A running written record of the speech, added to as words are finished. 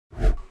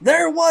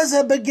There was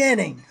a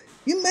beginning.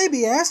 You may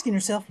be asking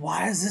yourself,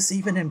 why is this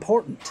even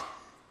important?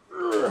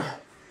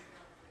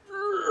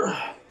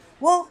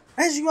 Well,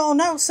 as you all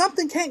know,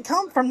 something can't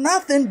come from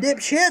nothing,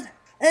 dipshit.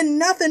 And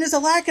nothing is a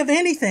lack of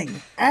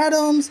anything.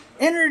 Atoms,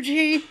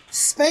 energy,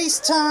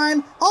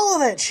 space-time, all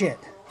of that shit.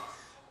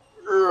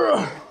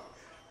 I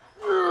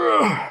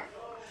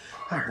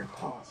heard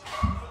pause.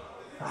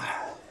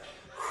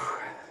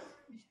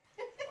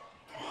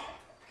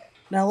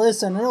 Now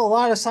listen, I know a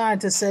lot of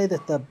scientists say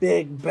that the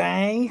Big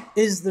Bang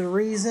is the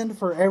reason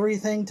for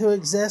everything to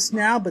exist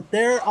now, but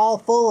they're all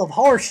full of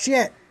horse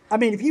shit. I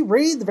mean, if you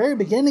read the very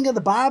beginning of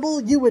the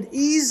Bible, you would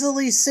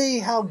easily see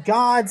how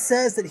God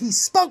says that he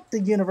spoke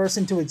the universe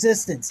into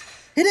existence.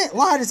 He didn't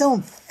light his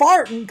own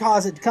fart and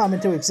cause it to come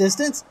into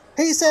existence.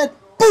 He said,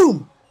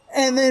 boom,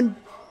 and then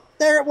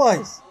there it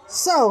was.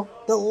 So,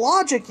 the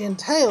logic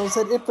entails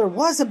that if there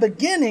was a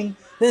beginning,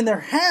 then there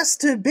has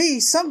to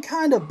be some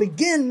kind of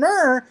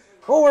beginner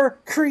or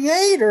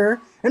creator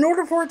in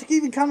order for it to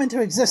even come into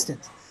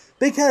existence.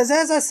 Because,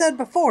 as I said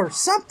before,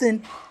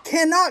 something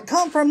cannot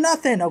come from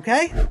nothing,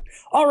 okay?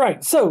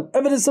 Alright, so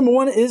evidence number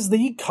 1 is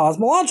the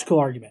cosmological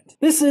argument.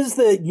 This is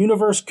the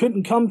universe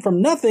couldn't come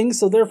from nothing,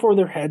 so therefore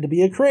there had to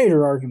be a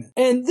creator argument.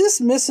 And this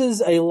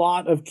misses a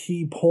lot of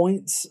key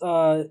points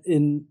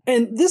and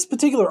this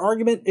particular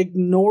argument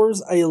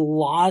ignores a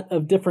lot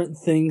of different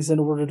things in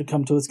order to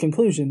come to its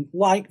conclusion.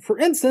 Like, for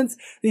instance,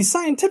 the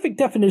scientific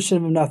definition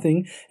of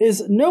nothing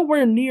is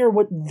nowhere near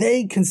what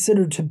they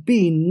consider to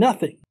be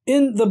nothing.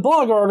 In the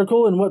blog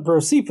article, and what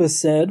Brocephus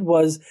said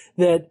was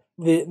that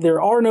there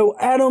are no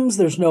atoms,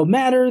 there's no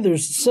matter,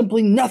 there's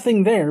simply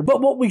nothing there.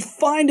 But what we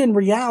find in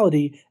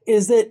reality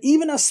is that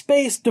even a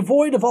space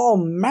devoid of all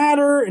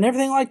matter and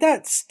everything like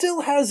that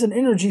still has an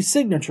energy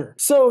signature.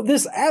 So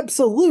this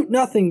absolute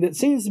nothing that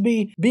seems to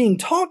be being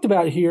talked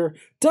about here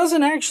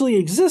doesn't actually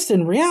exist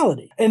in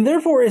reality. And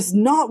therefore is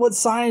not what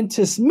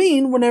scientists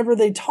mean whenever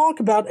they talk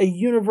about a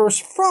universe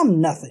from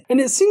nothing. And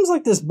it seems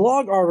like this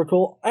blog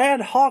article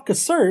ad hoc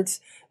asserts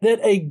that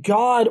a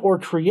god or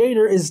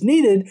creator is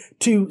needed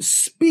to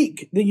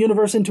speak the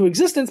universe into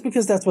existence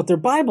because that's what their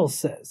Bible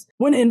says.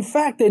 When in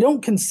fact they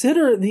don't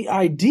consider the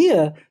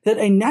idea that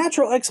a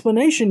natural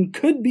explanation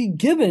could be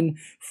given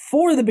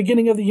for the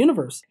beginning of the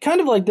universe. Kind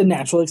of like the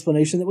natural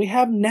explanation that we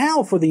have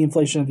now for the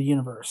inflation of the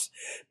universe.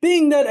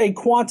 Being that a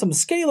quantum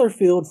scalar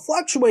field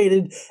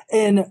fluctuated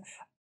and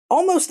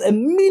almost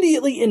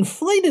immediately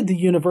inflated the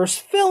universe,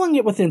 filling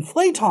it with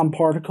inflaton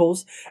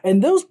particles,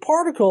 and those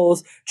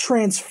particles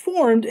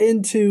transformed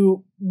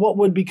into what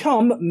would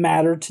become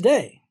matter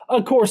today.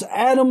 Of course,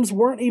 atoms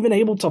weren't even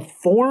able to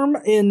form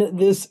in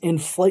this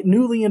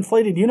newly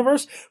inflated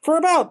universe for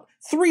about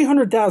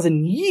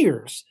 300,000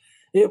 years.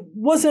 It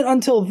wasn't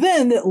until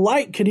then that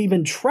light could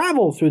even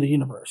travel through the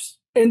universe.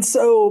 And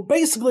so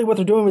basically what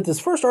they're doing with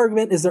this first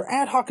argument is they're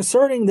ad hoc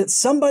asserting that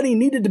somebody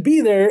needed to be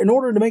there in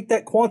order to make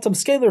that quantum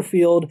scalar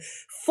field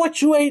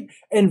fluctuate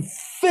and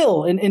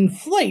fill and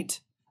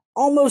inflate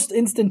almost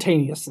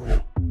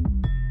instantaneously.